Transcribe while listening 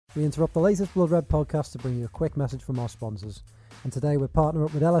We interrupt the latest Blood Red podcast to bring you a quick message from our sponsors. And today we're partnering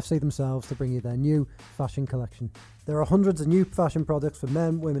up with LFC themselves to bring you their new fashion collection. There are hundreds of new fashion products for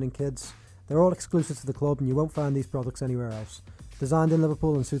men, women and kids. They're all exclusive to the club and you won't find these products anywhere else. Designed in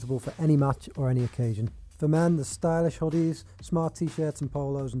Liverpool and suitable for any match or any occasion. For men, there's stylish hoodies, smart t-shirts and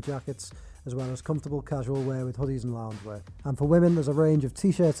polos and jackets, as well as comfortable casual wear with hoodies and loungewear. And for women, there's a range of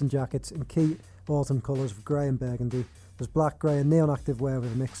t-shirts and jackets in key autumn colours of grey and burgundy. There's black, grey and neon active wear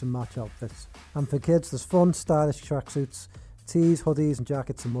with mix and match outfits. And for kids, there's fun, stylish tracksuits, tees, hoodies and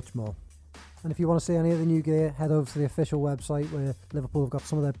jackets and much more. And if you want to see any of the new gear, head over to the official website where Liverpool have got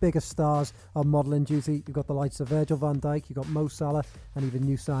some of their biggest stars on modelling duty. You've got the likes of Virgil van Dijk, you've got Mo Salah and even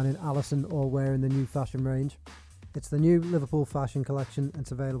new signing Alisson, all wearing the new fashion range. It's the new Liverpool fashion collection and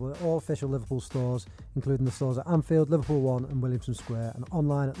it's available at all official Liverpool stores, including the stores at Anfield, Liverpool 1 and Williamson Square, and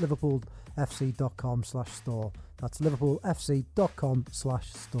online at liverpoolfc.com/store. That's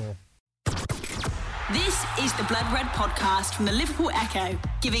liverpoolfc.com/store. This is the Blood Red podcast from the Liverpool Echo,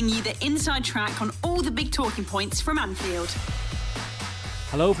 giving you the inside track on all the big talking points from Anfield.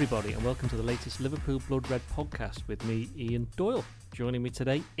 Hello everybody and welcome to the latest Liverpool Blood Red podcast with me, Ian Doyle. Joining me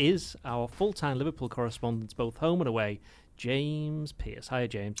today is our full-time Liverpool correspondent, both home and away, James Pearce. Hiya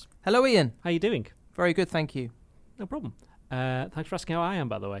James. Hello Ian. How are you doing? Very good, thank you. No problem. Thanks for asking how I am,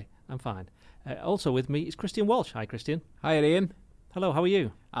 by the way. I'm fine. Also with me is Christian Walsh. Hi Christian. Hi Ian. Hello, how are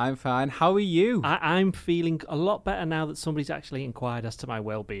you? I'm fine. How are you? I'm feeling a lot better now that somebody's actually inquired as to my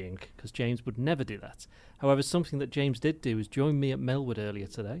well-being, because James would never do that. However, something that James did do is join me at Melwood earlier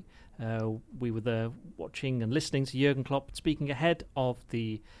today. We were there watching and listening to Jurgen Klopp speaking ahead of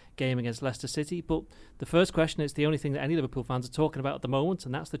the game against Leicester City. But the first question is the only thing that any Liverpool fans are talking about at the moment,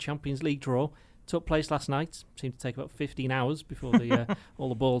 and that's the Champions League draw. Took place last night. Seemed to take about 15 hours before all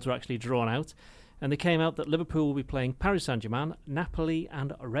the balls were actually drawn out. And they came out that Liverpool will be playing Paris Saint-Germain, Napoli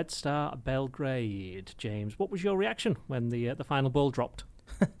and Red Star Belgrade. James, what was your reaction when the final ball dropped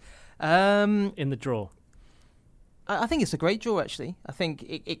in the draw? I think it's a great draw, actually. I think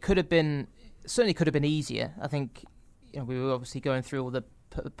it could have been, certainly could have been easier. I think we were obviously going through all the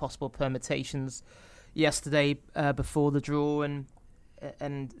possible permutations yesterday before the draw, and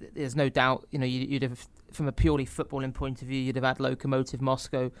there's no doubt, you'd have, from a purely footballing point of view, you'd have had Lokomotiv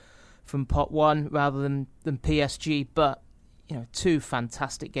Moscow from pot one rather than PSG, but two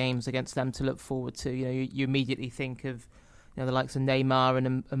fantastic games against them to look forward to. You immediately think of the likes of Neymar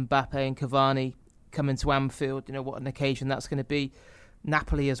and Mbappe and Cavani coming to Anfield. What an occasion that's going to be.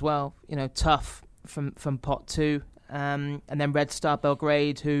 Napoli as well, tough from pot two, and then Red Star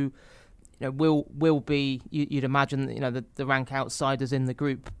Belgrade, who will be, you'd imagine, the rank outsiders in the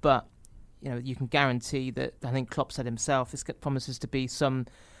group, but you can guarantee that, I think Klopp said himself, this promises to be some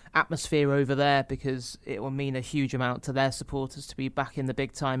atmosphere over there, because it will mean a huge amount to their supporters to be back in the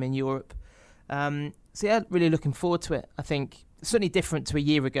big time in Europe. So yeah, really looking forward to it. I think it's certainly different to a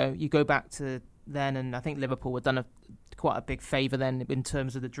year ago. You go back to then, and I think Liverpool were done quite a big favour then in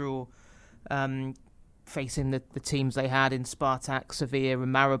terms of the draw, facing the teams they had in Spartak, Sevilla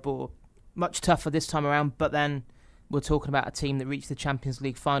and Maribor. Much tougher this time around, but then we're talking about a team that reached the Champions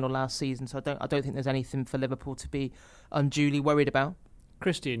League final last season, so I don't think there's anything for Liverpool to be unduly worried about.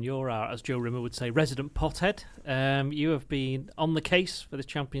 Christian, you're our, as Joe Rimmer would say, resident pothead. You have been on the case for this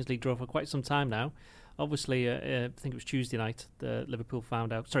Champions League draw for quite some time now. Obviously, I think it was Wednesday night that Liverpool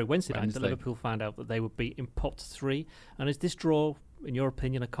found out that they would be in pot 3. And is this draw, in your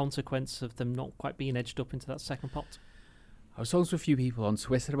opinion, a consequence of them not quite being edged up into that second pot? I was talking to a few people on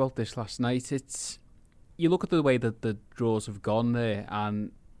Twitter about this last night. You look at the way that the draws have gone there,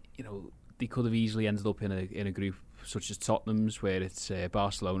 and they could have easily ended up in a group such as Tottenham's, where it's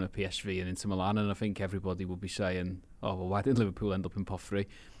Barcelona, PSV and Inter Milan, and I think everybody would be saying, oh well, why didn't Liverpool end up in pot 3?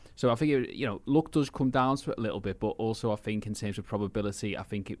 So I think luck does come down to it a little bit, but also I think in terms of probability, I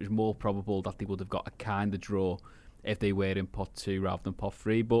think it was more probable that they would have got a kind of draw if they were in pot 2 rather than pot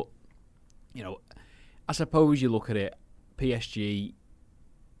 3. But I suppose you look at it, PSG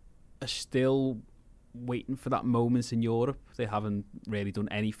are still waiting for that moment in Europe. They haven't really done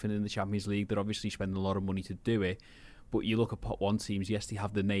anything in the Champions League. They're obviously spending a lot of money to do it, but you look at pot 1 teams, yes, they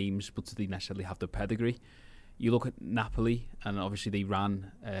have the names, but do they necessarily have the pedigree? You look at Napoli, and obviously they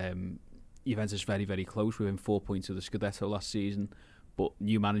ran Juventus very, very close, within 4 points of the Scudetto last season, but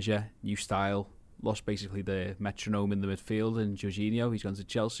new manager, new style, lost basically the metronome in the midfield, and Jorginho, he's gone to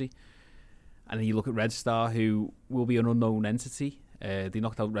Chelsea. And then you look at Red Star, who will be an unknown entity. They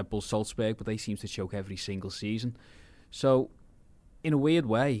knocked out Red Bull Salzburg, but they seem to choke every single season. So, in a weird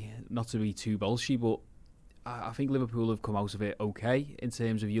way, not to be too bolshy, but I think Liverpool have come out of it okay, in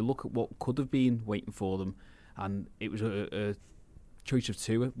terms of you look at what could have been waiting for them, and it was a choice of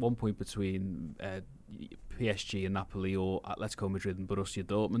two at one point between PSG and Napoli or Atletico Madrid and Borussia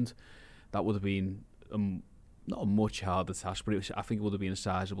Dortmund. That would have been not a much harder task, but I think it would have been a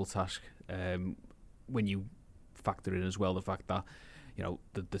sizable task when you factor in as well the fact that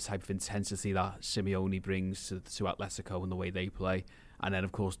the type of intensity that Simeone brings to Atletico and the way they play, and then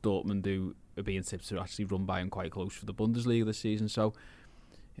of course Dortmund are being tipped to actually run by and quite close for the Bundesliga this season. So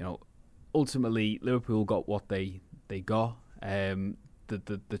ultimately Liverpool got what they got.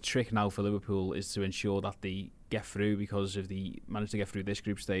 The trick now for Liverpool is to ensure that they get through, because if they manage to get through this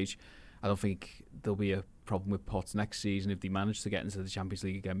group stage, I don't think there'll be a problem with pots next season if they manage to get into the Champions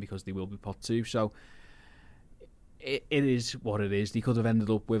League again, because they will be pot 2. So it is what it is. They could have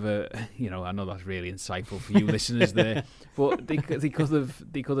ended up with I know that's really insightful for you listeners there, but they could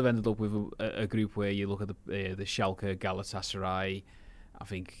have ended up with a group where you look at the Schalke, Galatasaray. I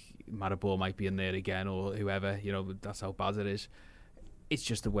think Maribor might be in there again, or whoever. That's how bad it is. It's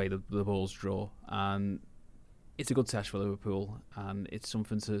just the way the balls draw, and it's a good test for Liverpool, and it's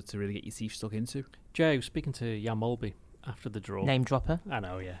something to really get your teeth stuck into. Joe, speaking to Jan Molby after the draw. Name dropper. I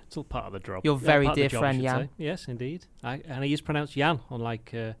know, yeah. It's all part of the job. Your very dear friend, Jan. Yes, indeed. And he is pronounced Jan,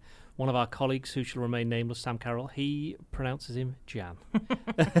 unlike one of our colleagues who shall remain nameless, Sam Carroll. He pronounces him Jan.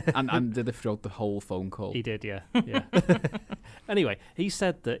 and did it throughout the whole phone call. He did, yeah. Anyway, he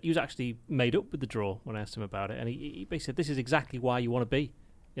said that he was actually made up with the draw when I asked him about it, and he basically said this is exactly why you want to be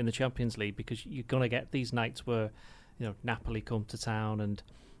in the Champions League, because you're going to get these nights where Napoli come to town and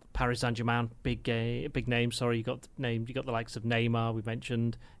Paris Saint-Germain, big name. Sorry, you got the likes of Neymar. We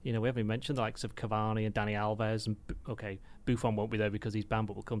mentioned, we haven't even mentioned the likes of Cavani and Dani Alves, and Buffon won't be there because he's banned,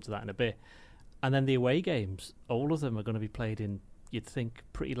 but we'll come to that in a bit. And then the away games, all of them are going to be played in, you'd think,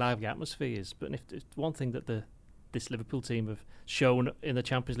 pretty lively atmospheres. But if there's one thing that this Liverpool team have shown in the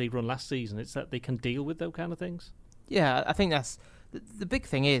Champions League run last season, it's that they can deal with those kind of things. Yeah, I think that's the big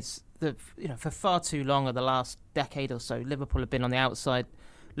thing is that for far too long of the last decade or so, Liverpool have been on the outside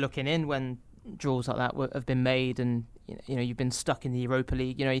looking in when draws like that have been made, and you've been stuck in the Europa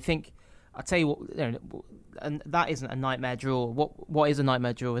League. You think, I'll tell you what, and that isn't a nightmare draw. What is a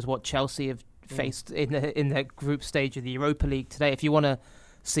nightmare draw is what Chelsea have faced in the group stage of the Europa League today. If you want to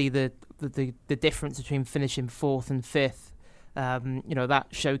see the difference between finishing 4th and 5th, that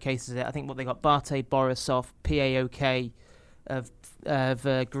showcases it. I think what they got: Bate Borisov, PAOK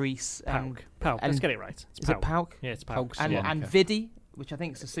of Greece, Pauk. Let's get it right. Is it Pauk? Yeah, it's Pauk. And Vidi, which I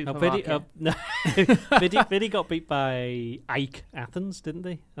think is a supermarket. Vidi got beat by AEK Athens, didn't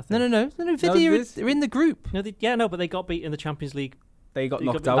they? No. Vidi are in the group. No, but they got beat in the Champions League. They got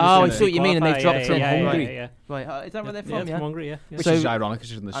knocked out. Oh, I see what you mean, and they've dropped from Hungary. Yeah. Right, is that where they're from? Yeah, from Hungary, yeah. Which is ironic,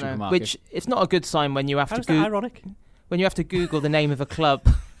 because it's in the supermarket. Which, it's not a good sign when you have How's that ironic? When you have to Google the name of a club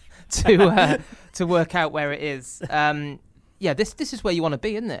to work out where it is. This is where you want to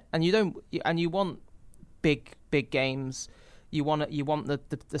be, isn't it? And you want big games. You want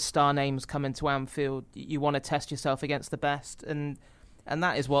the star names coming to Anfield. You want to test yourself against the best, and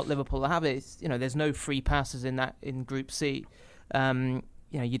that is what Liverpool have. There's no free passes in Group C.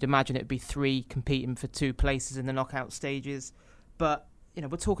 You'd imagine it would be 3 competing for 2 places in the knockout stages, but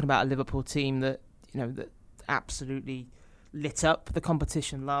we're talking about a Liverpool team that absolutely lit up the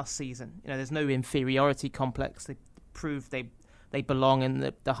competition last season. There's no inferiority complex. They proved they belong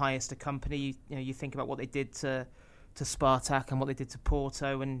in the highest of company. You think about what they did to Spartak and what they did to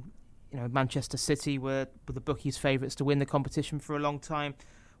Porto, and Manchester City were the bookies' favourites to win the competition for a long time.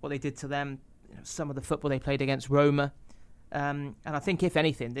 What they did to them, some of the football they played against Roma. And I think, if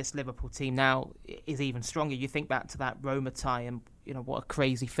anything, this Liverpool team now is even stronger. You think back to that Roma tie, and what a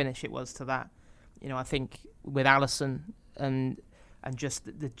crazy finish it was to that. I think with Alisson and just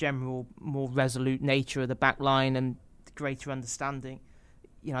the general more resolute nature of the back line and the greater understanding,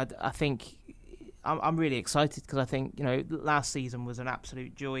 I think I'm really excited, because I think last season was an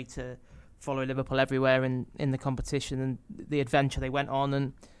absolute joy to follow Liverpool everywhere in the competition and the adventure they went on,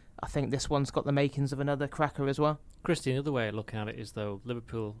 and I think this one's got the makings of another cracker as well. Christian, the other way I look at it is, though,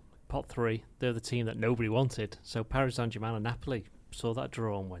 Liverpool, pot 3, they're the team that nobody wanted. So Paris Saint-Germain and Napoli saw that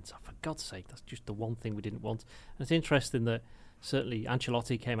draw and went, for God's sake, that's just the one thing we didn't want. And it's interesting that certainly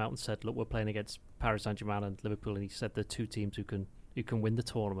Ancelotti came out and said, look, we're playing against Paris Saint-Germain and Liverpool, and he said they're 2 teams who can win the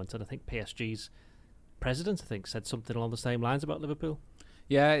tournament. And I think PSG's president, said something along the same lines about Liverpool.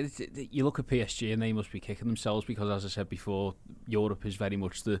 Yeah, you look at PSG and they must be kicking themselves, because, as I said before, Europe is very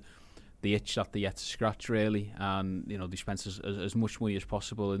much the itch that they yet to scratch, really, and they spent as much money as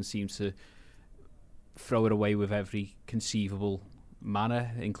possible and seem to throw it away with every conceivable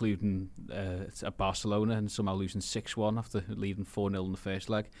manner, including at Barcelona, and somehow losing 6-1 after leading 4-0 in the first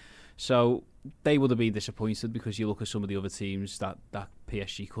leg. So they would have been disappointed, because you look at some of the other teams that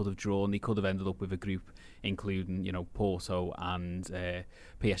PSG could have drawn. They could have ended up with a group including, Porto and PSV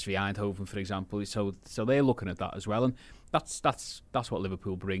Eindhoven, for example. So they're looking at that as well, and that's what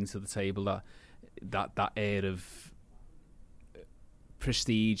Liverpool brings to the table. That air of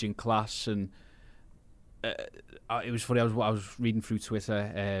prestige and class. And it was funny. I was reading through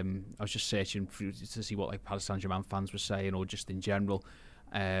Twitter. I was just searching through to see what like Paris Saint-Germain fans were saying, or just in general.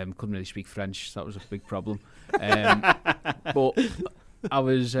 Couldn't really speak French, so that was a big problem. But I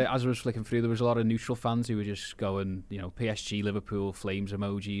was as I was flicking through, there was a lot of neutral fans who were just going, PSG, Liverpool, flames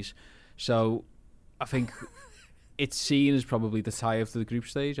emojis. So I think it's seen as probably the tie of the group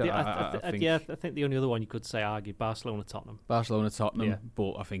stage. I think the only other one you could say argue Barcelona-Tottenham. Yeah.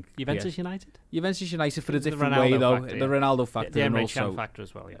 But I think Juventus United for a different way though. Factor, the Ronaldo factor, the and Emre also Can factor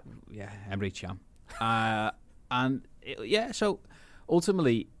as well. Yeah, Emre Can. So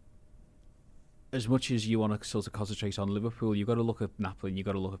ultimately, as much as you want to sort of concentrate on Liverpool, you've got to look at Napoli and you've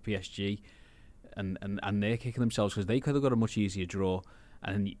got to look at PSG, and they're kicking themselves because they could have got a much easier draw.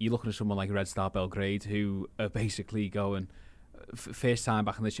 And you're looking at someone like Red Star Belgrade, who are basically going first time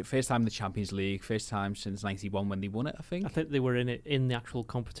in the Champions League, first time since '91 when they won it. I think they were in it in the actual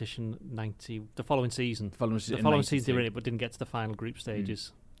competition the following season. The following season they were in it, but didn't get to the final group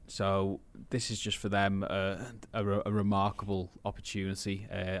stages. So this is just for them a remarkable opportunity.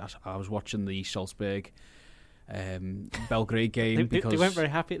 I was watching the Salzburg Belgrade game because they weren't very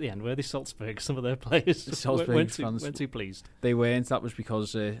happy at the end, were they? Salzburg, some of their players weren't too pleased. They weren't. That was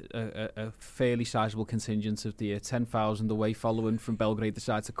because a fairly sizable contingent of the 10,000 away following from Belgrade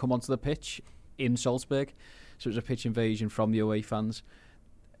decided to come onto the pitch in Salzburg. So it was a pitch invasion from the away fans.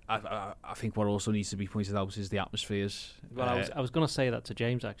 I think what also needs to be pointed out is the atmospheres. Well, I was going to say that to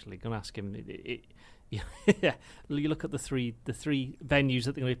James, actually. Going to ask him. Yeah, you look at the three venues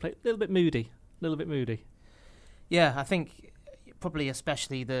that they're going to play. A little bit moody. Yeah, I think probably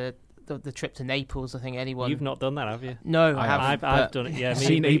especially the trip to Naples. I think anyone. You've not done that, have you? No, I haven't. I've done it. Yeah,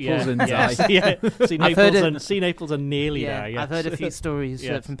 see Naples and die. See Naples and nearly die. Yes. I've heard a few stories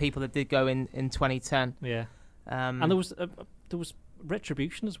from people that did go in 2010. Yeah, and there was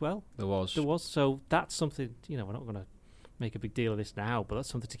retribution as well. There was. So that's something. We're not going to make a big deal of this now, but that's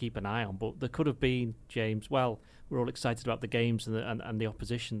something to keep an eye on. But there could have been, James. Well, we're all excited about the games and the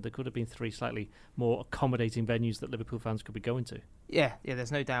opposition. There could have been 3 slightly more accommodating venues that Liverpool fans could be going to. Yeah,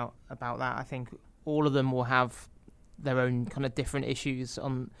 there's no doubt about that. I think all of them will have their own kind of different issues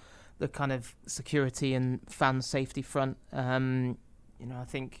on the kind of security and fan safety front. I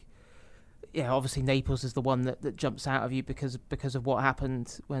think, obviously Naples is the one that jumps out of you because of what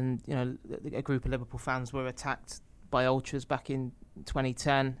happened when a group of Liverpool fans were attacked by ultras back in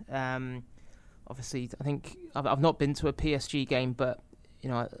 2010. Obviously, I think I've not been to a PSG game, but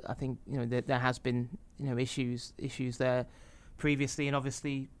I think there has been issues there previously, and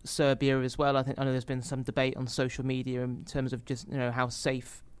obviously Serbia as well. I know there's been some debate on social media in terms of just how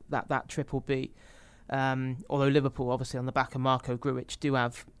safe that trip will be. Although Liverpool, obviously on the back of Marko Grujic, do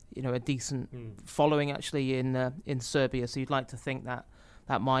have a decent following actually in Serbia, so you'd like to think that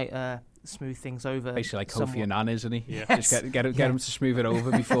might smooth things over. Basically like Kofi Annan, isn't he? Yeah. Just get him to smooth it over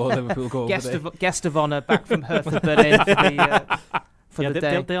before Liverpool go over there. Guest of honour back from Hertha Berlin for the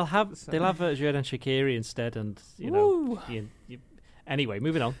day. They'll have Xherdan Shaqiri instead, and anyway,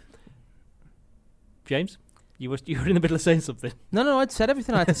 moving on. James, you were in the middle of saying something. No, I'd said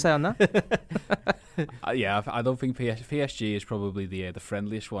everything I had to say on that. I don't think PSG is probably the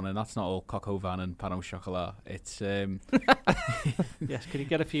friendliest one, and that's not all coq au vin and pain au chocolat. It's yes. Can you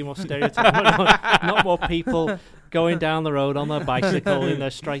get a few more stereotypes? not more people going down the road on their bicycle in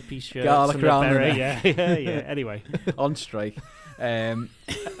their stripy shirts, garlic and around beret. Yeah. Anyway, on strike.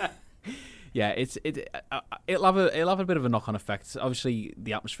 Yeah, it'll have a bit of a knock-on effect. Obviously,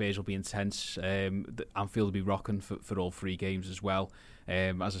 the atmospheres will be intense. Anfield will be rocking for all 3 games as well.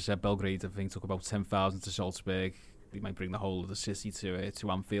 As I said, Belgrade I think took about 10,000 to Salzburg. They might bring the whole of the city to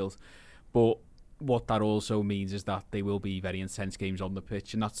Anfield. But what that also means is that they will be very intense games on the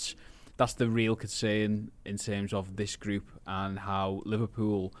pitch, and that's the real concern in terms of this group and how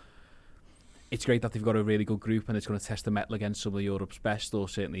Liverpool. It's great that they've got a really good group and it's going to test the mettle against some of Europe's best, or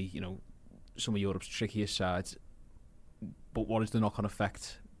certainly some of Europe's trickiest sides. But what is the knock-on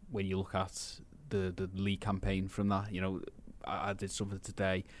effect when you look at the league campaign from that? I did something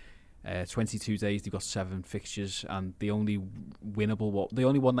today. 22 days, they've got 7 fixtures, and the only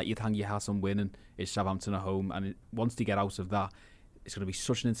one that you'd hang your hat on winning is Southampton at home. And once they get out of that, it's going to be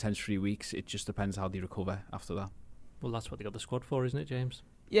such an intense 3 weeks. It just depends how they recover after that. Well, that's what they got the squad for, isn't it, James?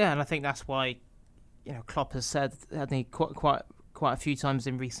 Yeah, and I think that's why Klopp has said, hasn't he, quite quite a few times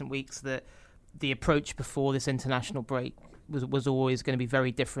in recent weeks that the approach before this international break was always going to be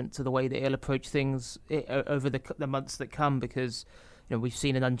very different to the way that he'll approach things over the months that come, because we've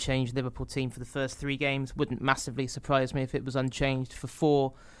seen an unchanged Liverpool team for the first 3 games. Wouldn't massively surprise me if it was unchanged for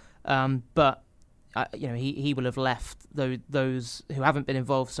 4, but he will have left those who haven't been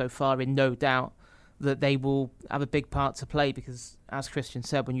involved so far in no doubt that they will have a big part to play, because as Christian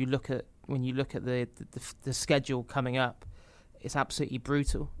said, when you look at the schedule coming up, it's absolutely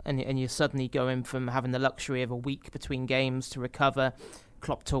brutal, and you're suddenly going from having the luxury of a week between games to recover.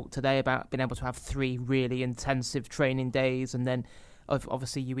 Klopp talked today about being able to have 3 really intensive training days, and then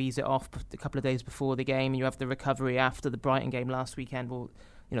obviously you ease it off a couple of days before the game, and you have the recovery after the Brighton game last weekend. Well,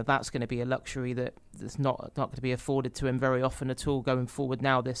 that's going to be a luxury that's not going to be afforded to him very often at all going forward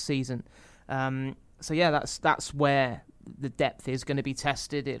now this season. So yeah, that's where the depth is going to be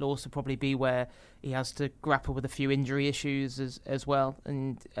tested. It'll also probably be where he has to grapple with a few injury issues as well,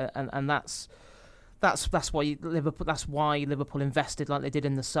 and that's why Liverpool invested like they did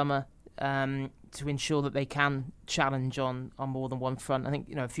in the summer, to ensure that they can challenge on more than one front. I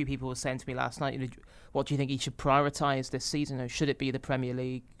think a few people were saying to me last night, what do you think he should prioritise this season? Should it be the Premier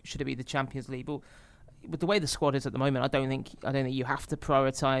League? Should it be the Champions League? Well, with the way the squad is at the moment, I don't think you have to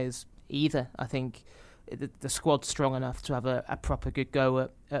prioritise either. I think the squad's strong enough to have a proper good go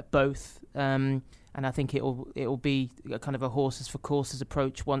at both, and I think it'll be a kind of a horses for courses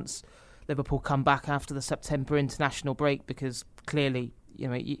approach once Liverpool come back after the September international break, because clearly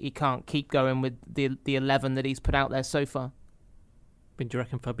he can't keep going with the 11 that he's put out there so far. Do you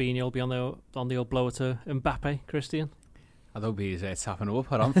reckon Fabinho will be on the old blower to Mbappe, Christian? I don't be tapping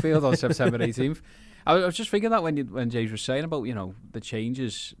up at Anfield on September 18th. I was just thinking that when James was saying about the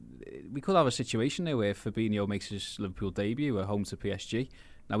changes, we could have a situation there where Fabinho makes his Liverpool debut at home to PSG.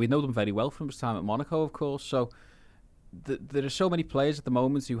 Now, we know them very well from his time at Monaco, of course, so there are so many players at the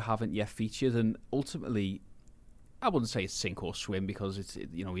moment who haven't yet featured, and ultimately, I wouldn't say it's sink or swim, because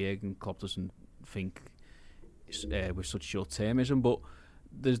Jurgen Klopp doesn't think with such short-termism, but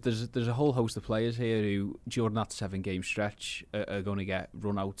there's a whole host of players here who, during that 7-game stretch, are going to get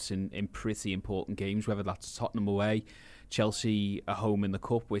run-outs in pretty important games, whether that's Tottenham away, Chelsea at home in the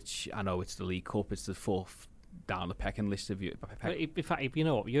Cup, which I know it's the League Cup, it's the 4th down the pecking list of you. In fact, you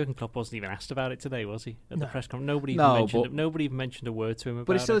know what, Jurgen Klopp wasn't even asked about it today, was he? At the press conference, nobody even mentioned a word to him about it.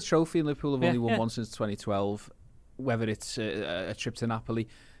 But it's still a trophy, and Liverpool have only won one since 2012. Whether it's a trip to Napoli,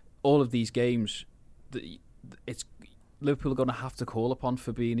 all of these games, it's Liverpool are going to have to call upon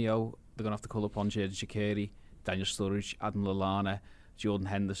Fabinho. They're going to have to call upon Xherdan Shaqiri, Daniel Sturridge, Adam Lallana, Jordan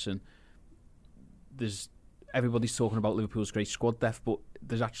Henderson. Everybody's talking about Liverpool's great squad depth, but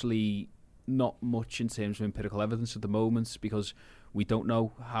there's actually not much in terms of empirical evidence at the moment, because we don't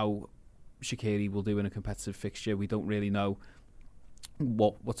know how Shaqiri will do in a competitive fixture. We don't really know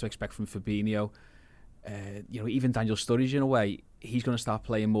what to expect from Fabinho. Even Daniel Sturridge, in a way, he's going to start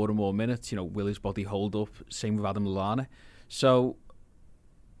playing more and more minutes. Will his body hold up? Same with Adam Lallana. So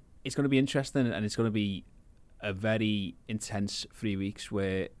it's going to be interesting, and it's going to be a very intense 3 weeks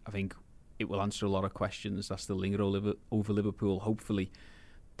where I think it will answer a lot of questions that still linger over Liverpool. Hopefully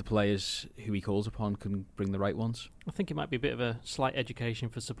the players who he calls upon can bring the right ones. I think it might be a bit of a slight education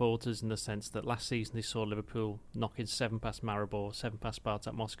for supporters, in the sense that last season they saw Liverpool knocking 7 past Maribor, 7 past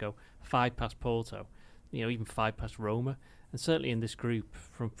Spartak Moscow, 5 past Porto, even 5 past Roma. And certainly in this group,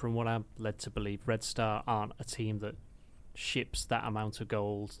 from what I'm led to believe, Red Star aren't a team that ships that amount of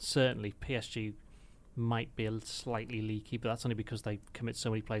goals. Certainly PSG might be slightly leaky, but that's only because they commit so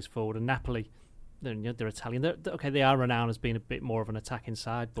many plays forward. And Napoli, they're Italian. They are renowned as being a bit more of an attacking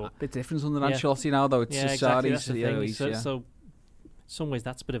side, but a bit different under Ancelotti now, though. It's exactly. That's the thing. So in some ways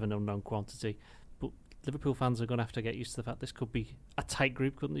that's a bit of an unknown quantity. But Liverpool fans are going to have to get used to the fact this could be a tight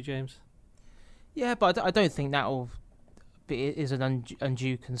group, couldn't they, James? Yeah, but I don't think is an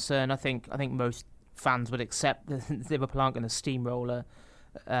undue concern. I think most fans would accept that Liverpool aren't going to steamroller.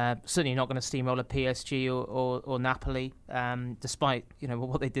 Certainly not going to steamroller PSG or Napoli, despite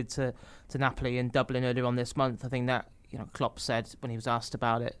what they did to Napoli in Dublin earlier on this month. I think that Klopp said when he was asked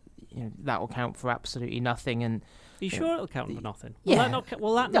about it, that will count for absolutely nothing. And are you sure it'll count for nothing? Will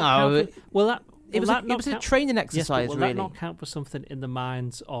that not count? It was a training exercise. Yes, will really that not count for something in the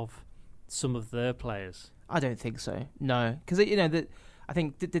minds of some of their players? I don't think so. No, because I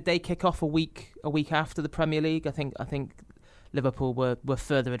think did they kick off a week after the Premier League? I think Liverpool were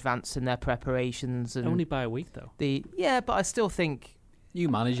further advanced in their preparations, and only by a week though. But I still think new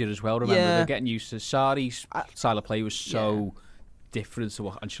manager as well. Remember, they're getting used to Sarri's style of play was so different to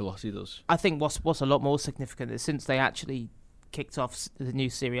what Ancelotti does. I think what's a lot more significant is since they actually kicked off the new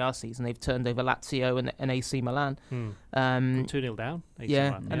Serie A season, they've turned over Lazio and AC Milan. 2-0 down. AC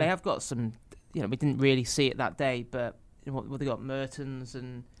Milan, and they have got some. We didn't really see it that day, but what they got Mertens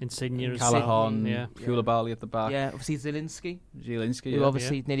and Insigne, Callahan, Koulibaly at the back. Yeah, obviously Zielinski, who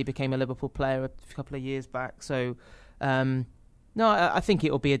obviously nearly became a Liverpool player a couple of years back. So, no, I think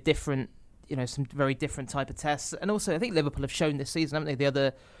it will be a different, some very different type of tests. And also, I think Liverpool have shown this season, haven't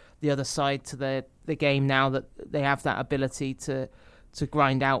they, the other side to the game now, that they have that ability to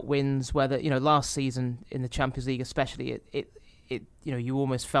grind out wins. Whether last season in the Champions League, especially, it you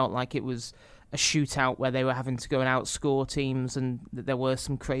almost felt like it was a shootout where they were having to go and outscore teams, and there were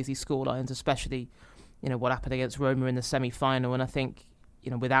some crazy scorelines, especially what happened against Roma in the semi-final. And I think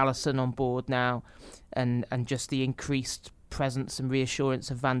with Alisson on board now, and just the increased presence and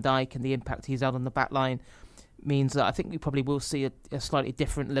reassurance of Van Dijk and the impact he's had on the back line, means that I think we probably will see a slightly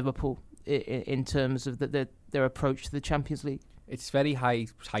different Liverpool in terms of their approach to the Champions League. It's very high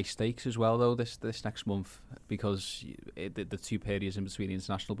stakes as well, though, this next month, because the 2 periods in between the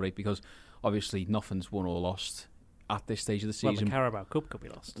international break, because obviously nothing's won or lost at this stage of the season. Well, the Carabao Cup could be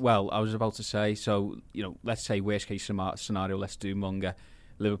lost. Well, I was about to say, so, let's say worst case scenario, let's do Munger.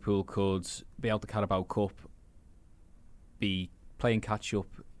 Liverpool could be out the Carabao Cup, be playing catch-up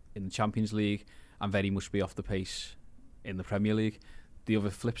in the Champions League, and very much be off the pace in the Premier League. The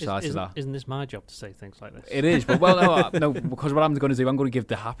other flip side to that... Isn't this my job to say things like this? It is, but no, because what I'm going to do, I'm going to give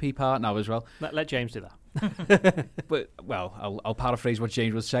the happy part now as well. Let James do that. But, I'll paraphrase what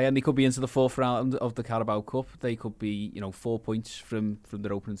James would say, and they could be into the 4th round of the Carabao Cup. They could be, 4 points from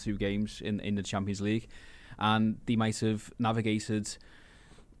their opening 2 games in the Champions League, and they might have navigated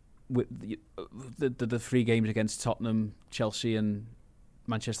with the 3 games against Tottenham, Chelsea and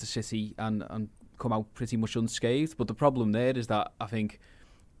Manchester City and come out pretty much unscathed. But the problem there is that I think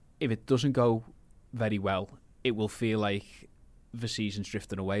if it doesn't go very well, it will feel like the season's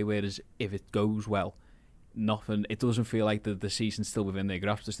drifting away, whereas if it goes well, it doesn't feel like the season's still within their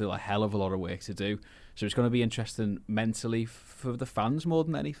grasp. There's still a hell of a lot of work to do. So it's going to be interesting mentally for the fans more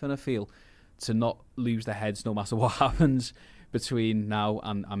than anything, I feel, to not lose their heads no matter what happens between now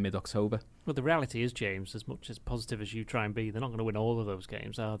and mid-October. Well, the reality is, James, as much as positive as you try and be, they're not going to win all of those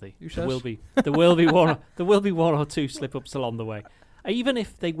games, are they? Who says? There will be one or two slip-ups along the way. Even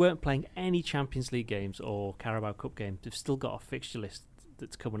if they weren't playing any Champions League games or Carabao Cup games, they've still got a fixture list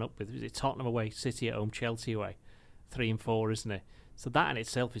that's coming up with. Is it Tottenham away, City at home, Chelsea away? 3 and 4, isn't it? So that in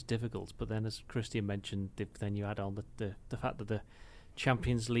itself is difficult. But then, as Christian mentioned, then you add on the fact that the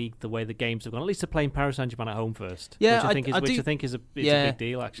Champions League, the way the games have gone, at least they're playing Paris Saint-Germain at home first. Yeah, which I think is a big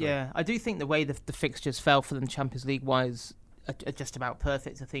deal, actually. Yeah, I do think the way the fixtures fell for them Champions League-wise are just about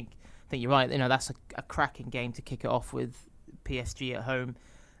perfect. I think you're right. That's a cracking game to kick it off with, PSG at home.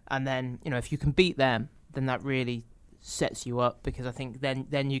 And then, if you can beat them, then that really sets you up, because I think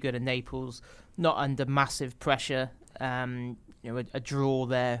then you go to Naples not under massive pressure. A draw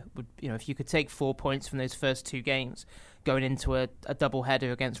there would, if you could take 4 points from those first 2 games, going into a double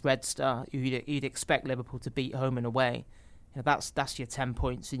header against Red Star, you'd expect Liverpool to beat home and away. That's your 10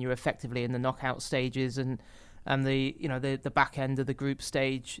 points, and you're effectively in the knockout stages, and the back end of the group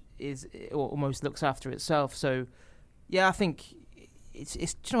stage almost looks after itself. So, yeah, I think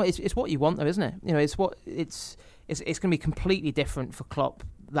it's what you want, though, isn't it? It's going to be completely different for Klopp,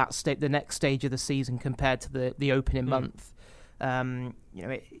 the next stage of the season compared to the opening month.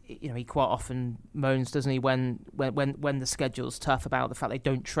 He quite often moans, doesn't he, when the schedule's tough, about the fact they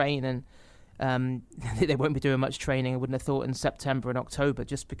don't train, and they won't be doing much training, I wouldn't have thought, in September and October,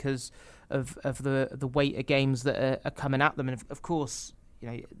 just because of the weight of games that are coming at them. And of course,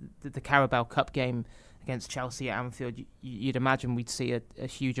 the Carabao Cup game against Chelsea at Anfield, you'd imagine we'd see a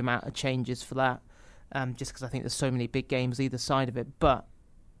huge amount of changes for that, just because I think there's so many big games either side of it. But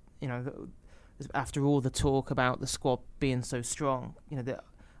after all the talk about the squad being so strong,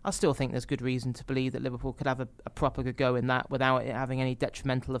 I still think there's good reason to believe that Liverpool could have a proper good go in that without it having any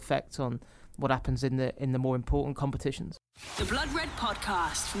detrimental effect on what happens in the more important competitions. The Blood Red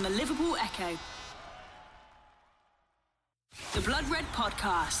Podcast from the Liverpool Echo. The Blood Red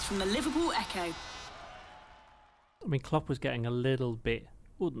Podcast from the Liverpool Echo. I mean, Klopp was getting a little bit,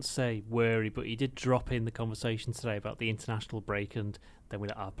 wouldn't say worry, but he did drop in the conversation today about the international break, and then we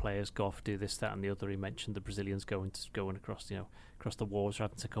let our players go off, do this, that and the other. He mentioned the Brazilians going across the wars,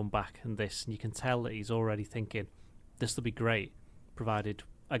 having to come back, and this, and you can tell that he's already thinking this will be great provided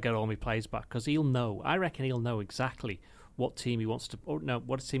I get all my players back, because I reckon he'll know exactly what team he wants to,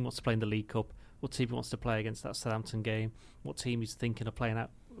 what team wants to play in the League Cup, what team he wants to play against that Southampton game, what team he's thinking of playing out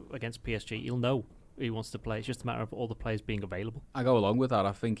against PSG. He'll know who he wants to play. It's just a matter of all the players being available. I go along with that.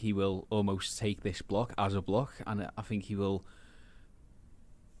 I think he will almost take this block as a block, and I think he will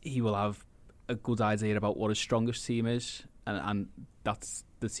he will have a good idea about what his strongest team is, and that's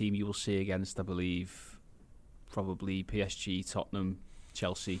the team you will see against, I believe, probably PSG, Tottenham,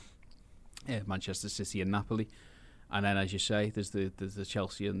 Chelsea, Manchester City and Napoli. And then, as you say, there's the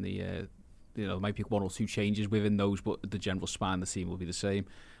Chelsea and the there might be one or two changes within those, but the general spine of the team will be the same.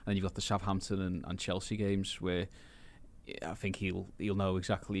 And then you've got the Southampton and Chelsea games, where I think he'll know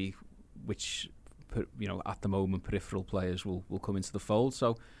exactly which, at the moment, peripheral players will come into the fold.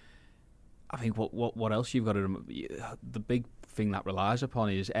 So I think what else you've got to remember, the big thing that relies upon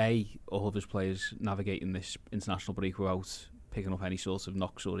is all of his players navigating this international break without picking up any sort of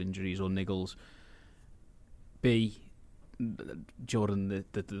knocks or injuries or niggles. B, during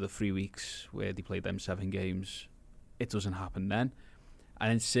the 3 weeks where they played them 7 games, it doesn't happen then.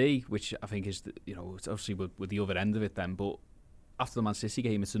 And then C, which I think is it's obviously with the other end of it then, but after the Man City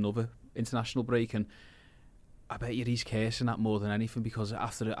game, it's another international break, and I bet you he's cursing that more than anything, because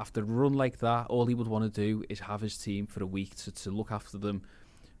after a run like that, all he would want to do is have his team for a week to look after them,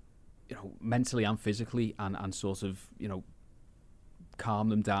 mentally and physically, and sort of calm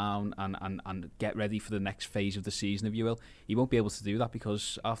them down and get ready for the next phase of the season, if you will. He won't be able to do that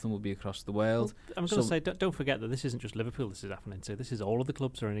because half them will be across the world. Well, I'm going to say, don't forget that this isn't just Liverpool this is happening to. This is all of the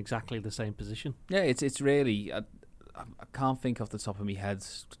clubs are in exactly the same position. Yeah, it's really... I can't think off the top of my head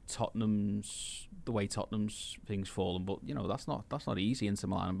the way Tottenham's things fallen, but that's not easy. Inter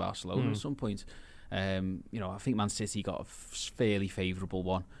Milan and Barcelona at some point. I think Man City got a fairly favourable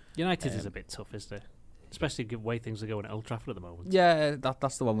one. United is a bit tough, isn't it? Especially the way things are going at Old Trafford at the moment. Yeah,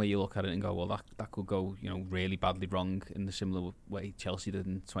 that's the one where you look at it and go, well, that could go really badly wrong in the similar way Chelsea did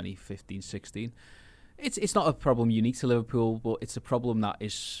in 2015-16. It's not a problem unique to Liverpool, but it's a problem that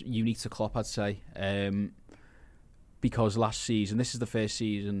is unique to Klopp, I'd say. Because last season, this is the first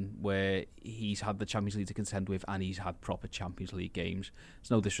season where he's had the Champions League to contend with, and he's had proper Champions League games.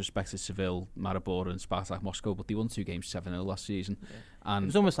 It's no disrespect to Seville, Maribor and Spartak Moscow, but they won 2 games 7-0 last season. Yeah. And it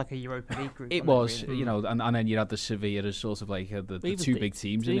was almost like a Europa League group. It was, really? And then you had the Sevilla as sort of like the two big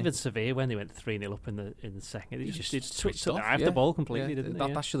teams. Even Sevilla, when they went 3-0 up in the second, they just switched off the ball completely, didn't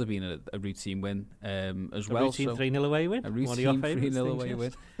they? That should have been a routine win as well. A routine 3-0 away win? A routine 3-0 away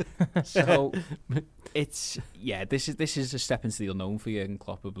win. So this is a step into the unknown for Jurgen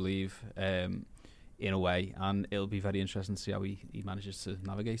Klopp, I believe, in a way, and it'll be very interesting to see how he manages to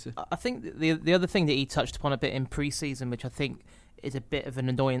navigate it. I think the other thing that he touched upon a bit in pre-season, which I think is a bit of an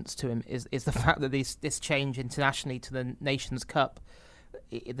annoyance to him, is the fact that this change internationally to the Nations Cup,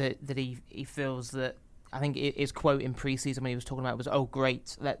 that he feels that, I think his quote in pre-season when he was talking about it was, "Oh,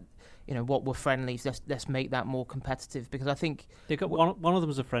 great, what were friendlies? Let's make that more competitive." Because I think they got one of them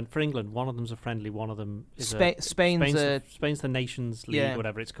is a friend for England. One of them's a friendly. One of them is Spain's the Nations League,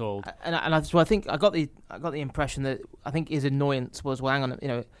 whatever it's called. So I think I got the impression that I think his annoyance was, well, hang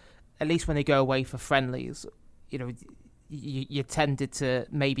on, at least when they go away for friendlies, you tended to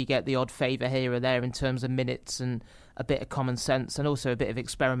maybe get the odd favour here or there in terms of minutes and a bit of common sense, and also a bit of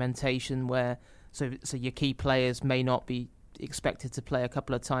experimentation where. So your key players may not be expected to play a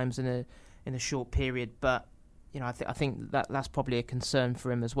couple of times in a short period, but I think that's probably a concern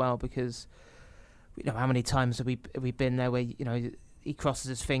for him as well, because how many times have we been there where he crosses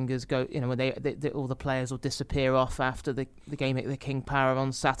his fingers, when all the players will disappear off after the game at the King Power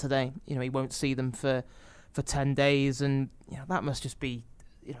on Saturday. He won't see them for 10 days, and that must just be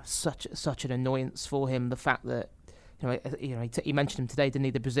such an annoyance for him. The fact that. He mentioned him today, didn't he?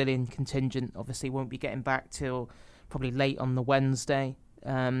 The Brazilian contingent obviously won't be getting back till probably late on the Wednesday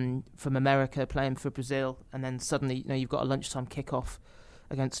from America, playing for Brazil, and then suddenly you've got a lunchtime kickoff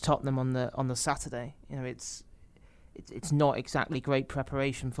against Tottenham on the Saturday. It's not exactly great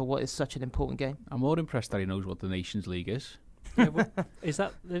preparation for what is such an important game. I'm more impressed that he knows what the Nations League is. Is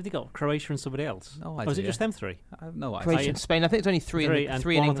that have they got Croatia and somebody else? No idea. Or is it just them 3? I have no idea. Croatia and Spain. I think it's only three and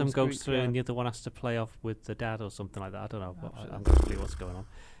three one in of them England's goes group, through, yeah. and the other one has to play off with the dad or something like that. I don't know. I'm not sure what's going on.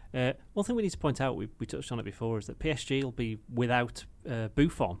 One thing we need to point out, we touched on it before, is that PSG will be without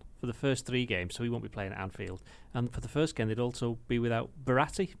Buffon for the first 3 games, so he won't be playing at Anfield. And for the first game, they'd also be without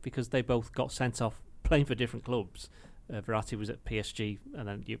Verratti, because they both got sent off playing for different clubs. Verratti was at PSG, and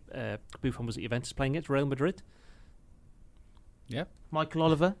then Buffon was at Juventus playing against Real Madrid. Yep. Michael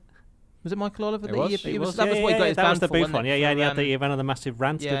Oliver. Was it Michael Oliver? It was. That was what he got his ban for. That was the Buffon. Yeah, he ran on the massissive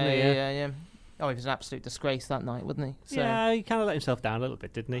rant, didn't he? Yeah. Oh, he was an absolute disgrace that night, wasn't he? So. Yeah, he kind of let himself down a little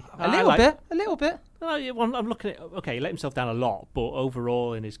bit, didn't he? A little bit. Well, I'm looking at he let himself down a lot, but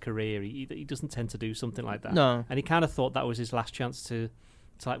overall in his career, he doesn't tend to do something like that. No. And he kind of thought that was his last chance to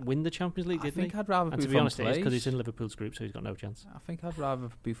to win the Champions League, didn't he? I think I'd rather And to be Buffon honest, it's because plays. he's in Liverpool's group, so he's got no chance. I think I'd rather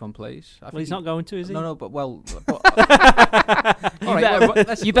Buffon plays. Well, he's not going to, is he? No, but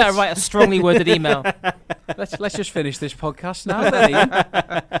You better write a strongly worded email. let's just finish this podcast now, then, Ian.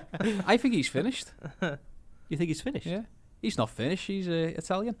 I think he's finished. You think he's finished? Yeah, he's not finished. He's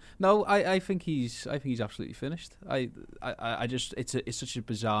Italian. No, I think he's absolutely finished. I just it's such a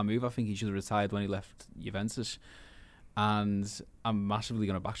bizarre move. I think he should have retired when he left Juventus. And I'm massively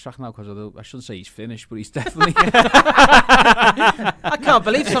going to backtrack now because I shouldn't say he's finished, but he's definitely. I can't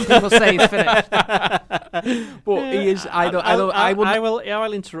believe some people say he's finished. But he is. I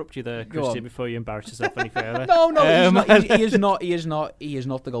will interrupt you there, Christian, before you embarrass yourself any further. No, he is not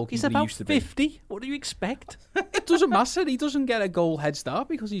the goalkeeper He's he about used to be. 50. What do you expect? It doesn't matter. He doesn't get a goal head start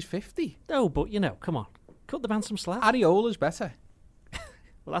because he's 50. No, but come on, cut the man some slack. Areola's better.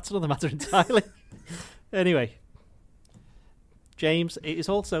 Well, that's another matter entirely. Anyway. James, it is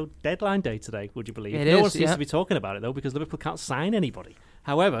also deadline day today, would you believe? No one seems to be talking about it, though, because Liverpool can't sign anybody.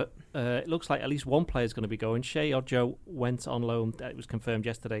 However, it looks like at least one player is going to be going. Shea Ojo went on loan. It was confirmed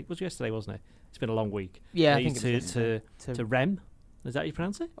yesterday. It was yesterday, wasn't it? It's been a long week. Yeah, I think it was to Rennes. Is that how you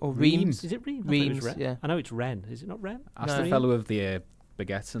pronounce it? Or Reims. Is it Reims? Reims, yeah. I know it's Rennes. Is it not Rennes? That's the fellow with the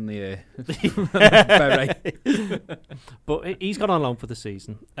baguette and the beret. But he's gone on loan for the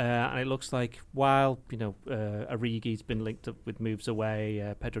season, and it looks like while Origi's been linked up with moves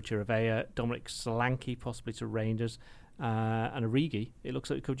away, Pedro Chirivella, Dominic Solanke possibly to Rangers, and Origi, it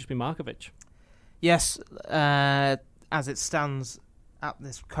looks like it could just be Markovic. Yes, as it stands at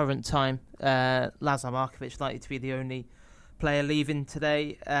this current time, Lazar Markovic likely to be the only player leaving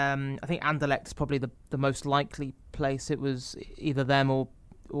today. I think Anderlecht is probably the most likely place. It was either them or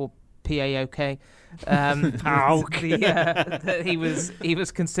PAOK. He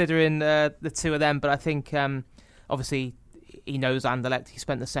was considering the two of them, but I think obviously he knows Anderlecht. He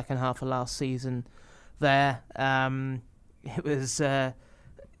spent the second half of last season there. It was the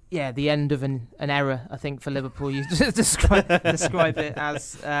end of an era, I think, for Liverpool. You just describe it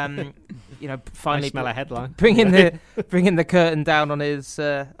as finally I smell a headline. bringing the curtain down on his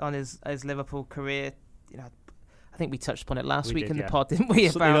Liverpool career. I think we touched upon it last week in the pod, didn't we?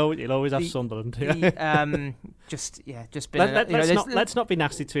 You'll always have Sunderland. Just been. Let's not be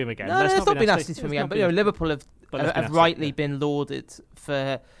nasty to him again. No, let's not be nasty to him again. But Liverpool have rightly been lauded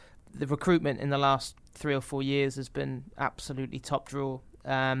for the recruitment in the last 3 or 4 years has been absolutely top draw.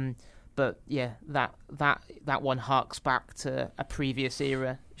 But yeah, that one harks back to a previous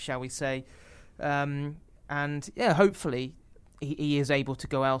era, shall we say? And yeah, hopefully he is able to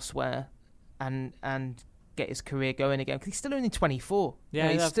go elsewhere and get his career going again, because he's still only 24. Yeah,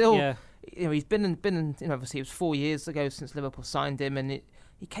 he's still. He's been in. Obviously, it was 4 years ago since Liverpool signed him, and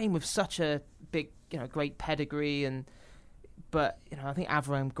he came with such a big, great pedigree. But I think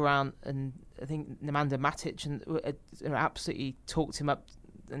Avram Grant and I think Nemanja Matic and absolutely talked him up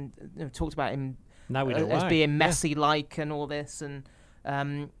and talked about him as being Messi-like and all this. And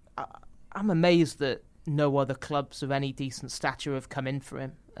I'm amazed that no other clubs of any decent stature have come in for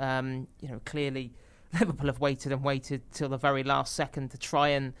him. Clearly Liverpool have waited till the very last second to try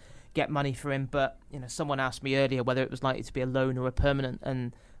and get money for him. But someone asked me earlier whether it was likely to be a loan or a permanent,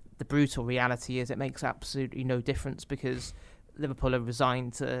 and the brutal reality is it makes absolutely no difference, because Liverpool are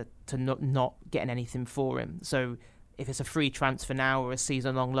resigned to not getting anything for him. So if it's a free transfer now or a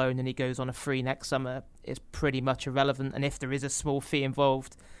season-long loan and he goes on a free next summer, it's pretty much irrelevant. And if there is a small fee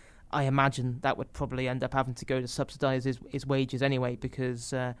involved, I imagine that would probably end up having to go to subsidise his wages anyway,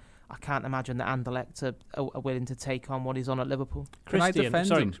 because I can't imagine that Anderlecht are willing to take on what he's on at Liverpool. Christian, Can I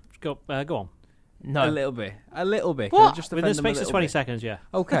defend him? Go on. No, A little bit. What? Just Within the space of 20 seconds, yeah.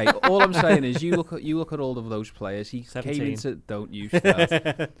 Okay, all I'm saying is you look at all of those players. He 17. came into. Don't use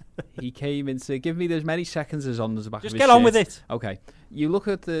that. He came into. Give me as many seconds as on the back Just of his get on shirt. with it. Okay, you look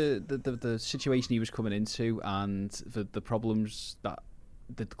at the situation he was coming into and the problems that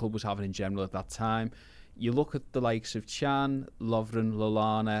the club was having in general at that time. You look at the likes of Chan, Lovren,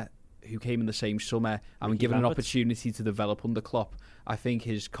 Lallana, who came in the same summer and were given an opportunity to develop under Klopp. I think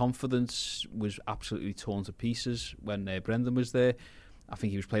his confidence was absolutely torn to pieces when Brendan was there. I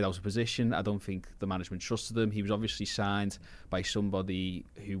think he was played out of position. I don't think the management trusted him. He was obviously signed by somebody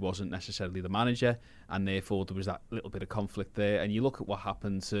who wasn't necessarily the manager, and therefore there was that little bit of conflict there. And you look at what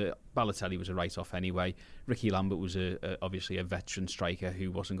happened to Balotelli, was a write-off anyway. Ricky Lambert was obviously a veteran striker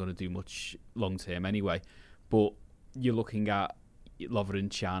who wasn't going to do much long-term anyway. But you're looking at Lovren,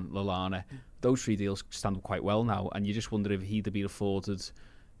 Chan, Lallana. Those 3 deals stand up quite well now, and you just wonder if he'd have been afforded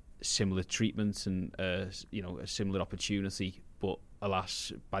similar treatment and a similar opportunity. But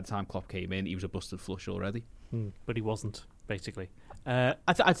alas, by the time Klopp came in, he was a busted flush already. But he wasn't, basically.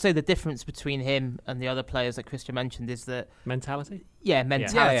 I'd say the difference between him and the other players that Christian mentioned is that mentality. Yeah,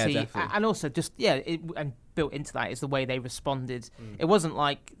 mentality, definitely. and also just and built into that is the way they responded. It wasn't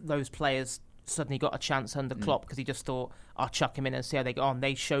like those players suddenly got a chance under Klopp because he just thought, "I'll chuck him in and see how they go on."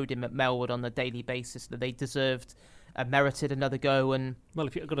 They showed him at Melwood on a daily basis that they deserved, merited another go. And well,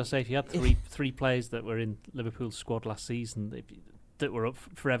 if you had three players that were in Liverpool's squad last season that were up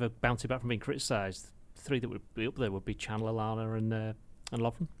forever bouncing back from being criticised, three that would be up there would be Chan, Lallana and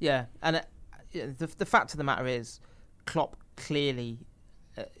Lovren. Yeah, and the fact of the matter is, Klopp clearly,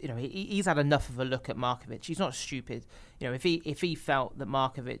 he's had enough of a look at Markovic. He's not stupid. If he felt that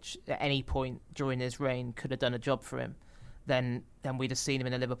Markovic at any point during his reign could have done a job for him, then we'd have seen him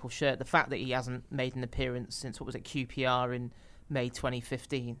in a Liverpool shirt. The fact that he hasn't made an appearance since QPR in May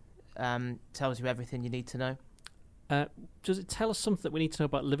 2015 tells you everything you need to know. Does it tell us something that we need to know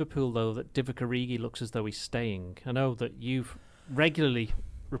about Liverpool, though, that Divock Origi looks as though he's staying? I know that you've regularly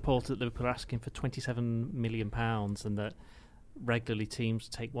reported that Liverpool are asking for £27 million and that regularly teams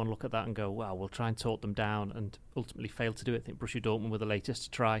take one look at that and go, well, we'll try and talk them down, and ultimately fail to do it. I think Borussia Dortmund were the latest to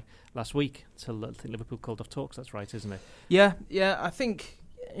try last week until I think Liverpool called off talks. That's right, isn't it? Yeah. I think,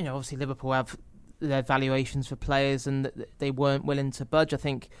 obviously Liverpool have their valuations for players and they weren't willing to budge. I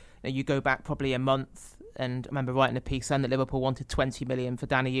think you go back probably a month, and I remember writing a piece then that Liverpool wanted 20 million for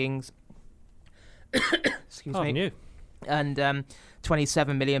Danny Ings. Excuse me. New. And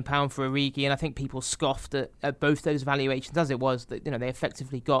 27 million pound for Origi, and I think people scoffed at both those valuations. As it was, that they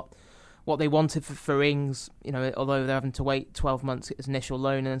effectively got what they wanted for Ings. Although they're having to wait 12 months at his initial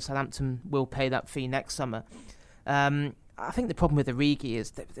loan, and Southampton will pay that fee next summer. I think the problem with Origi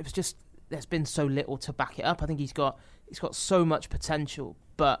is that there's been so little to back it up. I think he's got so much potential,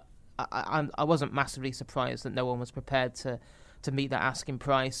 but I wasn't massively surprised that no one was prepared to meet that asking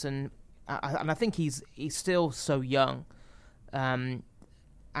price, and I think he's still so young, and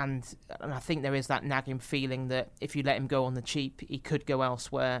I think there is that nagging feeling that if you let him go on the cheap, he could go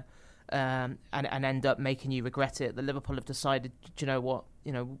elsewhere, and end up making you regret it. The Liverpool have decided, do you know what,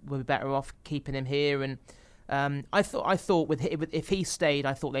 we're better off keeping him here, and I thought if he stayed,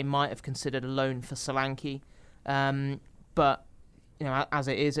 I thought they might have considered a loan for Solanke, but as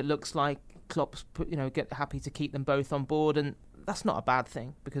it is, it looks like Klopp's happy to keep them both on board, and that's not a bad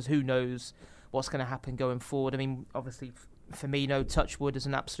thing, because who knows what's going to happen going forward. I mean, obviously, Firmino, touchwood, is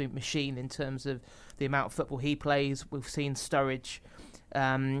an absolute machine in terms of the amount of football he plays. We've seen Sturridge,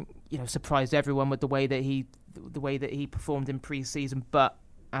 surprised everyone with the way that he performed in pre-season. But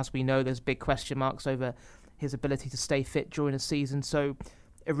as we know, there's big question marks over his ability to stay fit during the season. So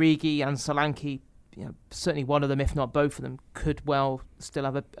Origi and Solanke, certainly one of them, if not both of them, could well still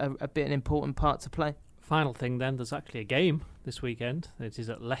have a bit an important part to play. Final thing then, there's actually a game this weekend. It is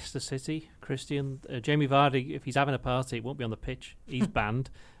at Leicester City. Christian, Jamie Vardy, if he's having a party, it won't be on the pitch. He's banned.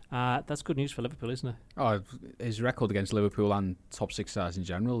 That's good news for Liverpool, isn't it? Oh, his record against Liverpool and top six sides in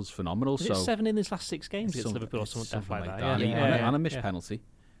general is phenomenal. Is it 7 in his last 6 games against Liverpool or something like that? Yeah. And a missed penalty.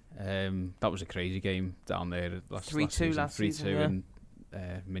 That was a crazy game down there. 3-2 last season. 3-2, and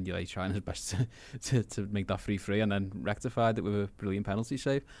Mignolet trying his best to make that 3-3 and then rectified it with a brilliant penalty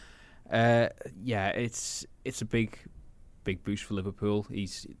save. It's a big boost for Liverpool.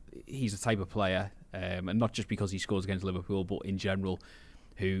 He's the type of player, and not just because he scores against Liverpool, but in general,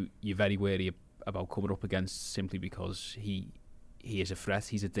 who you're very wary about coming up against simply because he is a threat,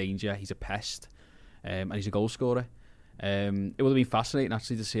 he's a danger, he's a pest, and he's a goal scorer. It would have been fascinating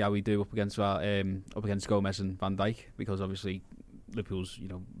actually to see how we do up against Gomez and Van Dijk, because obviously Liverpool's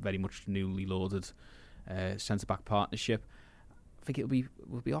very much newly lauded centre back partnership. I think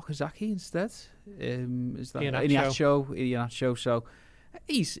will be Okazaki instead. Is that Iheanacho? So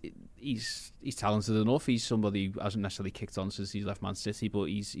he's talented enough. He's somebody who hasn't necessarily kicked on since he's left Man City, but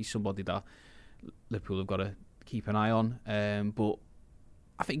he's somebody that Liverpool have got to keep an eye on. But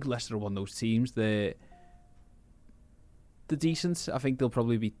I think Leicester are one of those teams. They're decent. I think they'll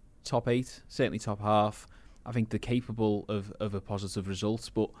probably be top 8, certainly top half. I think they're capable of a positive result,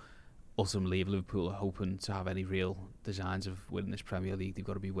 but ultimately, if Liverpool are hoping to have any real designs of winning this Premier League, they've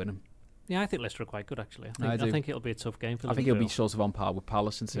got to be winning. Yeah, I think Leicester are quite good, actually. I think it'll be a tough game for Liverpool. I think it'll be sort of on par with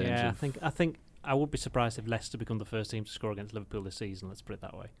Palace in terms of... I think I would be surprised if Leicester become the first team to score against Liverpool this season, let's put it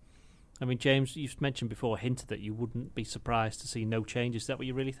that way. I mean, James, you've mentioned before, hinted that you wouldn't be surprised to see no changes. Is that what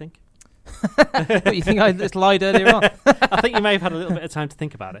you really think? What, you think I just lied earlier on? I think you may have had a little bit of time to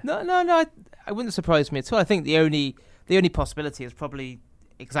think about it. No, I wouldn't surprise me at all. I think the only possibility is probably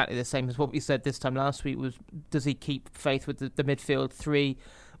exactly the same as what we said this time last week, was does he keep faith with the midfield 3,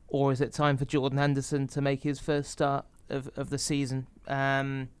 or is it time for Jordan Henderson to make his first start of the season?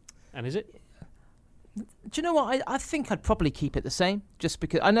 And is it? Do you know what? I think I'd probably keep it the same, just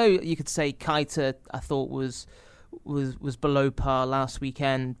because I know you could say Keita I thought was below par last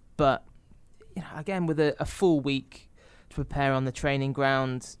weekend, but again with a full week to prepare on the training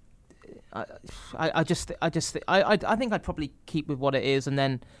ground, I think I'd probably keep with what it is, and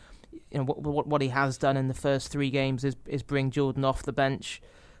then what he has done in the first 3 games is bring Jordan off the bench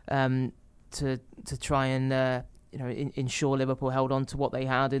to try and ensure Liverpool held on to what they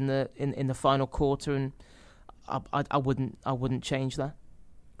had in the final quarter, and I wouldn't change that.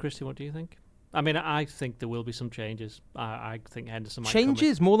 Christy, what do you think? I mean, I think there will be some changes. I think Henderson might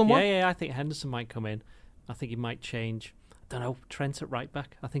changes come in. More than one. Yeah, I think Henderson might come in. I think he might change. I don't know, Trent at right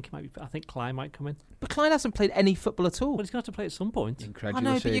back. I think Klein might come in. But Klein hasn't played any football at all. Well, he's going to have to play at some point. Incredulous. I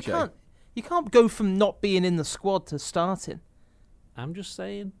know, but you can't go from not being in the squad to starting. I'm just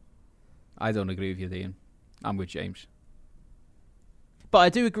saying. I don't agree with you, Dean. I'm with James. But I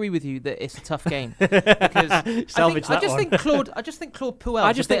do agree with you that it's a tough game because I just think Claude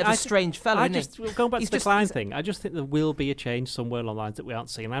Puel is a bit of a strange fella. Going back to the Klein thing, I just think there will be a change somewhere along the lines that we aren't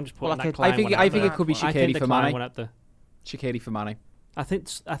seeing. I'm just putting that Klein one out I think there. it could be Shaqiri for Mane. Shaqiri for Mane. I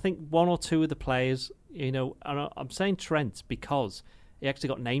think one or two of the players, I'm saying Trent because he actually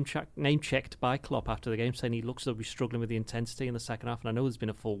got name checked by Klopp after the game, saying he looks to be struggling with the intensity in the second half. And I know there's been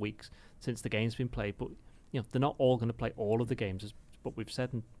a full week since the game's been played, but they're not all going to play all of the games, as what we've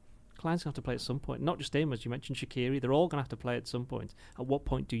said. And Klein's going to have to play at some point. Not just him, as you mentioned, Shaqiri. They're all going to have to play at some point. At what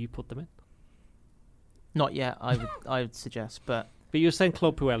point do you put them in? Not yet, I would suggest, but you're saying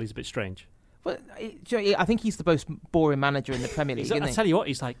Claude Puel is a bit strange. Well, I think he's the most boring manager in the Premier League. I tell you what,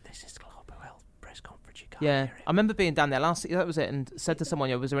 he's like, this is Claude Puel press conference. You can't hear it. I remember being down there that was it, and said to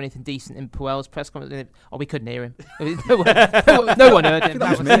someone, was there anything decent in Puel's press conference? Oh, we couldn't hear him. No one heard him.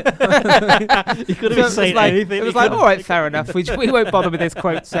 That was it. He could have been saying anything. It was like, all right, fair enough. We won't bother with his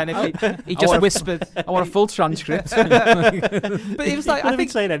quotes then. If he just whispered. I want a full transcript. But it was like, I think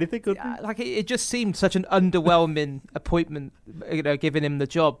saying anything. Like it just seemed such an underwhelming appointment, giving him the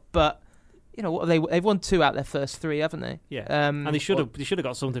job, but. They've won 2 out of their first 3, haven't they? Yeah, and they should have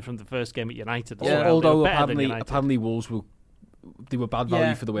got something from the first game at United. Yeah. Although apparently Wolves were bad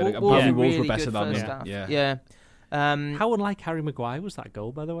value for the win. Apparently Wolves were better than them. Yeah. How unlike Harry Maguire was that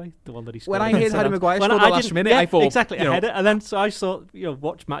goal, by the way? The one that he scored. When I heard Harry Maguire scored the last minute, I thought exactly a header, and then so I saw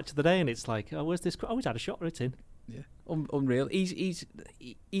watch Match of the Day, and it's like, where's this? He's had a shot, it's in. Yeah, unreal. He's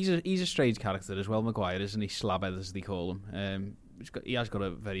a strange character as well, Maguire, isn't he? Slabhead, as they call him. He has got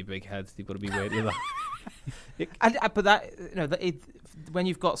a very big head. You've got to be wary of that. But that when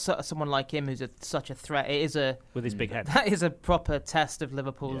you've got someone like him who's such a threat, it is with his big head. That is a proper test of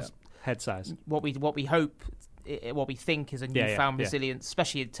Liverpool's head size. What we hope, what we think is a newfound resilience,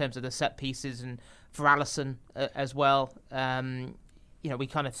 especially in terms of the set pieces, and for Alisson as well. We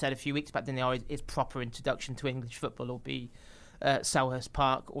kind of said a few weeks back, didn't we? His proper introduction to English football will be Selhurst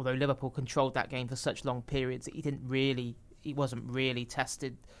Park. Although Liverpool controlled that game for such long periods, he wasn't really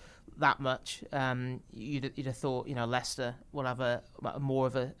tested that much. You'd have thought, Leicester will have a more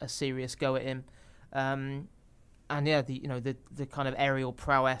of a serious go at him. The kind of aerial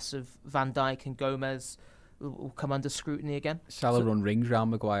prowess of Van Dijk and Gomez will come under scrutiny again. Salah run rings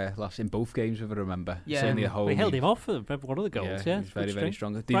round Maguire in both games, if I remember. Yeah, we held him off for one of the goals. Yeah, he was very, very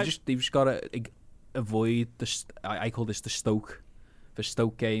strong. They've just got to avoid I call this the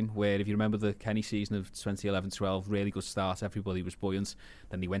Stoke game, where if you remember the Kenny season of 2011-12, really good start, everybody was buoyant.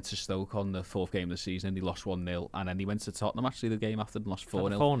 Then he went to Stoke on the 4th game of the season and he lost 1-0, and then he went to Tottenham actually the game after and lost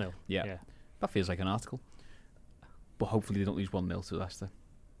 4-0. 4-0. Yeah. That feels like an article. But hopefully they don't lose 1-0 to Leicester.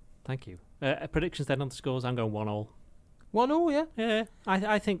 Thank you. Predictions then on the scores. I'm going 1-1. 1-1, yeah? Yeah.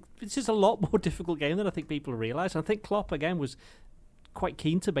 I think this is a lot more difficult game than I think people realise. I think Klopp again was quite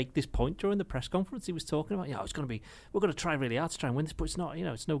keen to make this point during the press conference. He was talking about, we're going to try really hard to try and win this, but it's not,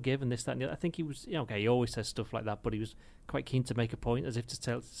 it's no give and this, that, and the other. I think he was, he always says stuff like that, but he was quite keen to make a point, as if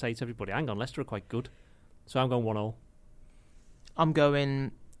to say to everybody, hang on, Leicester are quite good. So I'm going 1-0. I'm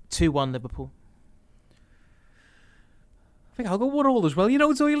going 2-1 Liverpool. I think I'll go 1-1 as well.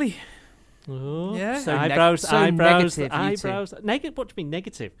 Doyley. Oh, yeah. Eyebrows. Negative. Negative. What do you mean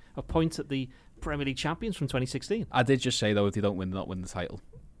negative? A point at the Premier League champions from 2016. I did just say, though, if they don't win, they'll not win the title.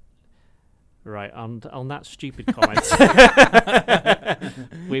 Right, and on that stupid comment,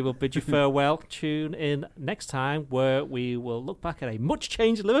 we will bid you farewell. Tune in next time, where we will look back at a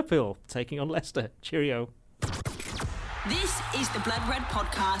much-changed Liverpool taking on Leicester. Cheerio. This is the Blood Red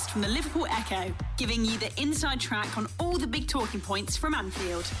podcast from the Liverpool Echo, giving you the inside track on all the big talking points from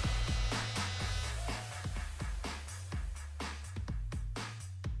Anfield.